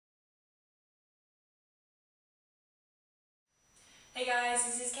Hey guys,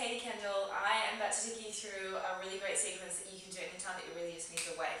 this is Katie Kendall. I am about to take you through a really great sequence that you can do anytime that you really just need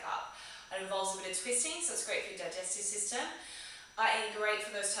to wake up. It involves a bit of twisting, so it's great for your digestive system. And great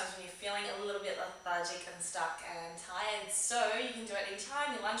for those times when you're feeling a little bit lethargic and stuck and tired. So you can do it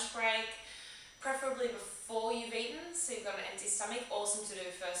anytime, your lunch break, preferably before you've eaten, so you've got an empty stomach. Awesome to do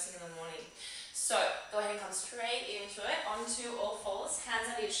first thing in the morning. So go ahead and come straight into it, onto all fours,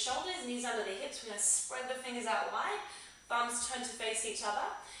 hands under your shoulders, knees under the hips. We're going to spread the fingers out wide. Thumbs turn to face each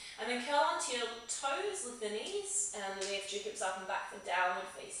other, and then curl onto your toes, lift the knees, and then lift your hips up and back for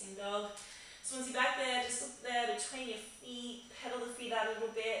downward facing dog. So once you're back there, just look there between your feet, pedal the feet out a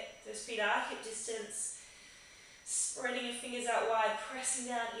little bit. Those feet are hip distance. Spreading your fingers out wide,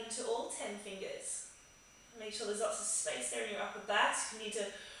 pressing down into all 10 fingers. Make sure there's lots of space there in your upper back. So if you need to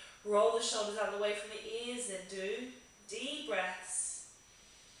roll the shoulders out of the way from the ears, then do. Deep breaths.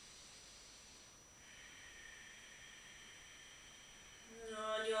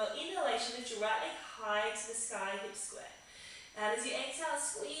 On your inhalation, lift your right leg high to the sky, hip square. And as you exhale,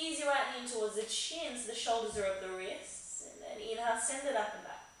 squeeze your right knee towards the chin so the shoulders are over the wrists. And then inhale, send it up and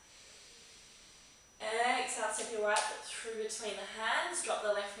back. Exhale, step your right foot through between the hands. Drop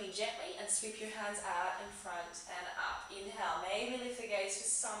the left knee gently and sweep your hands out in front and up. Inhale, maybe lift the gaze for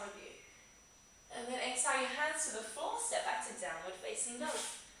some of you. And then exhale your hands to the floor, step back to downward facing dog.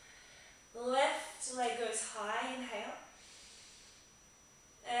 Left leg goes high, inhale.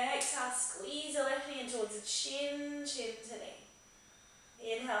 Exhale, squeeze your left knee in towards the chin, chin to knee.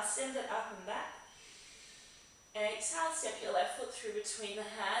 Inhale, send it up and back. Exhale, step your left foot through between the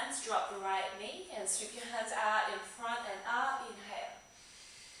hands, drop the right knee, and sweep your hands out in front and up, inhale.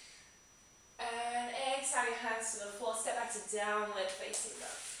 And exhale your hands to the floor, step back to downward facing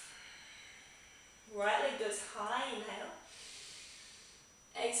dog. Right leg goes high, inhale.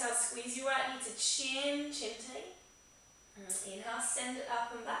 Exhale, squeeze your right knee to chin, chin to knee. Inhale, send it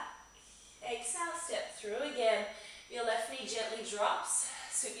up and back. Exhale, step through again. Your left knee gently drops.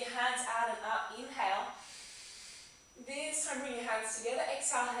 Sweep your hands out and up. Inhale. This time bring your hands together.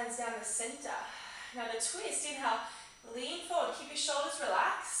 Exhale, hands down the center. Now to twist, inhale, lean forward. Keep your shoulders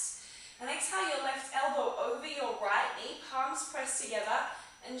relaxed. And exhale, your left elbow over your right knee. Palms pressed together.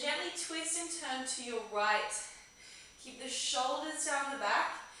 And gently twist and turn to your right. Keep the shoulders down the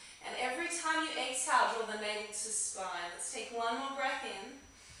back. And every time you exhale, draw the navel to spine. Let's take one more breath in.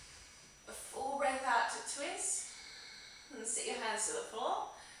 A full breath out to twist. And sit your hands to the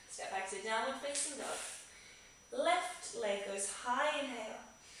floor. Step back to downward facing dog. Left leg goes high, inhale.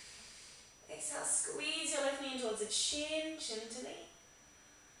 Exhale, squeeze your left knee in towards the chin, chin to knee.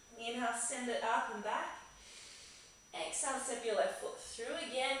 Inhale, send it up and back. Exhale, step your left foot through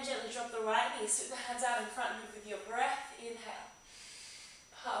again. Gently drop the right knee. Sweep the hands out in front, move with your breath. Inhale.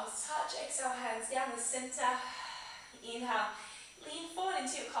 Palms touch, exhale, hands down the center. Inhale, lean forward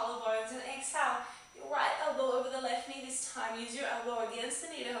into your collarbones and exhale, your right elbow over the left knee this time. Use your elbow against the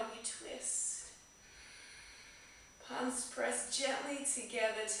knee to help you twist. Palms press gently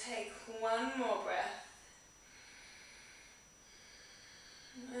together. Take one more breath.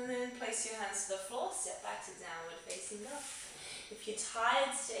 And then place your hands to the floor, step back to downward facing dog. If you're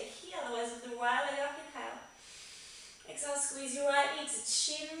tired, stay here, otherwise with the right leg up, inhale. Exhale, squeeze your right knee to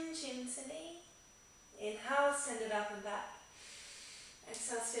chin, chin to knee. Inhale, send it up and back.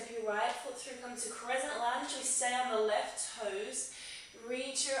 Exhale, step your right foot through, come to crescent lunge. We stay on the left toes.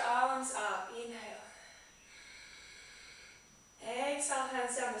 Reach your arms up. Inhale. Exhale,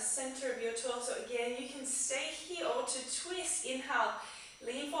 hands down the center of your torso. Again, you can stay here or to twist. Inhale,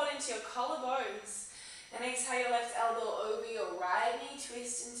 lean forward into your collarbones. And exhale your left elbow over your right knee,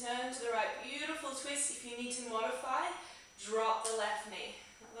 twist and turn to the right. Beautiful twist. If you need to modify, drop the left knee.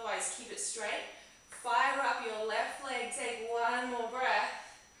 Otherwise, keep it straight. Fire up your left leg. Take one more breath.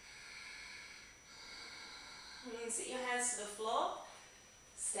 And sit your hands to the floor.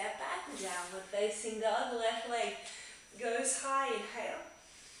 Step back, downward facing dog. Left leg goes high. Inhale.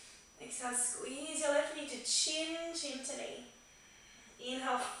 Exhale, squeeze your left knee to chin, chin to knee.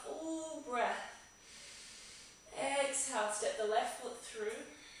 Inhale, full breath. Exhale, step the left foot through.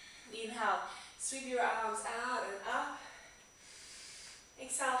 Inhale, sweep your arms out and up.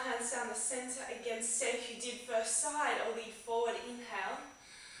 Exhale, hands down the center. Again, stay if you did first side or lean forward. Inhale.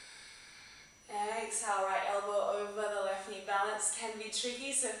 Exhale, right elbow over the left knee. Balance can be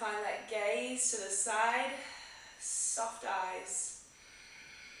tricky, so find that gaze to the side. Soft eyes.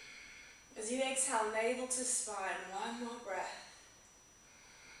 As you exhale, navel to spine. One more breath.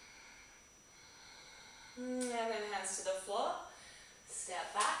 And then hands to the floor.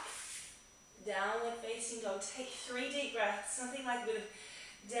 Step back. Downward facing dog. Take 3 deep breaths. Something like a bit of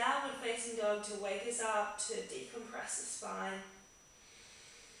downward facing dog to wake us up, to decompress the spine.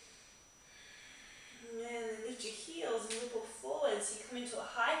 And then lift your heels and ripple forward so you come into a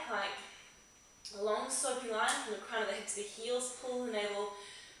high plank. A long sloping line from the crown of the head to the heels. Pull the navel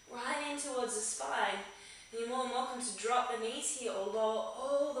right in towards the spine. And you're more than welcome to drop the knees here or lower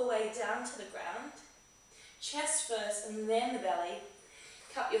all the way down to the ground. Chest first and then the belly.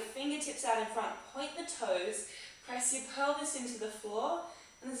 Cup your fingertips out in front, point the toes, press your pelvis into the floor,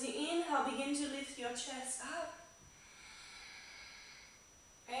 and as you inhale, begin to lift your chest up.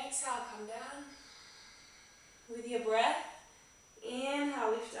 Exhale, come down. With your breath,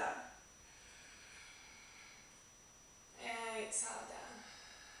 inhale, lift up. Exhale,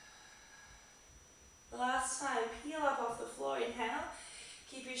 down. Last time, peel up off the floor, inhale.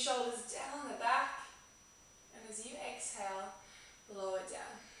 Keep your shoulders down the back, and as you exhale, lower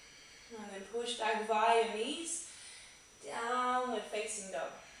down. And then push back via your knees, downward facing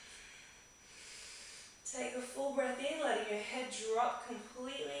dog. Take a full breath in, letting your head drop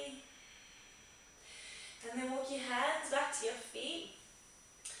completely. And then walk your hands back to your feet.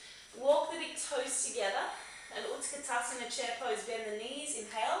 Walk the big toes together. And Utkatasana chair pose, bend the knees,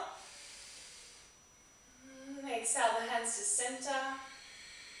 inhale. Exhale the hands to center.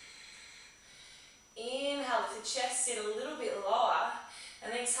 Inhale, lift the chest, sit a little bit lower.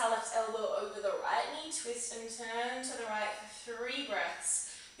 And exhale, left elbow over the right knee, twist and turn to the right for 3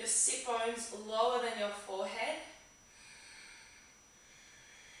 breaths. Your sit bones lower than your forehead.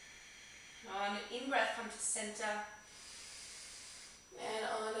 On an in-breath, come to center. And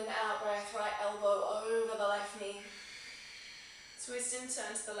on an out-breath, right elbow over the left knee. Twist and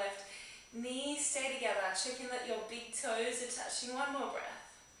turn to the left. Knees stay together. Check in that your big toes are touching. One more breath.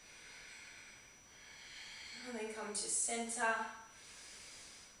 And then come to center.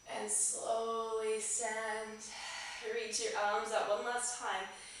 And slowly stand. Reach your arms up one last time.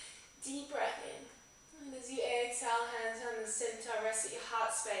 Deep breath in. And as you exhale, hands on the center, rest at your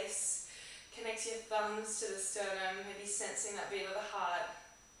heart space. Connect your thumbs to the sternum, maybe sensing that beat of the heart.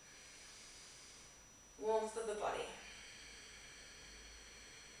 Warmth of the body.